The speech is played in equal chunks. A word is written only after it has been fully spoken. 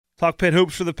Talked Pitt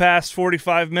hoops for the past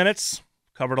 45 minutes.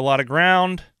 Covered a lot of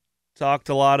ground. Talked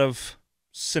a lot of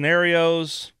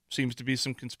scenarios. Seems to be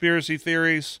some conspiracy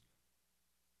theories.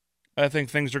 I think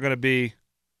things are going to be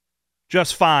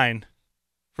just fine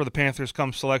for the Panthers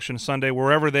come Selection Sunday,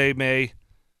 wherever they may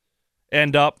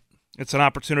end up. It's an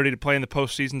opportunity to play in the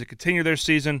postseason, to continue their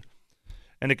season,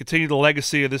 and to continue the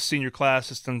legacy of this senior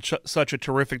class. It's done such a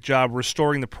terrific job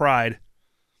restoring the pride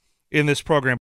in this program.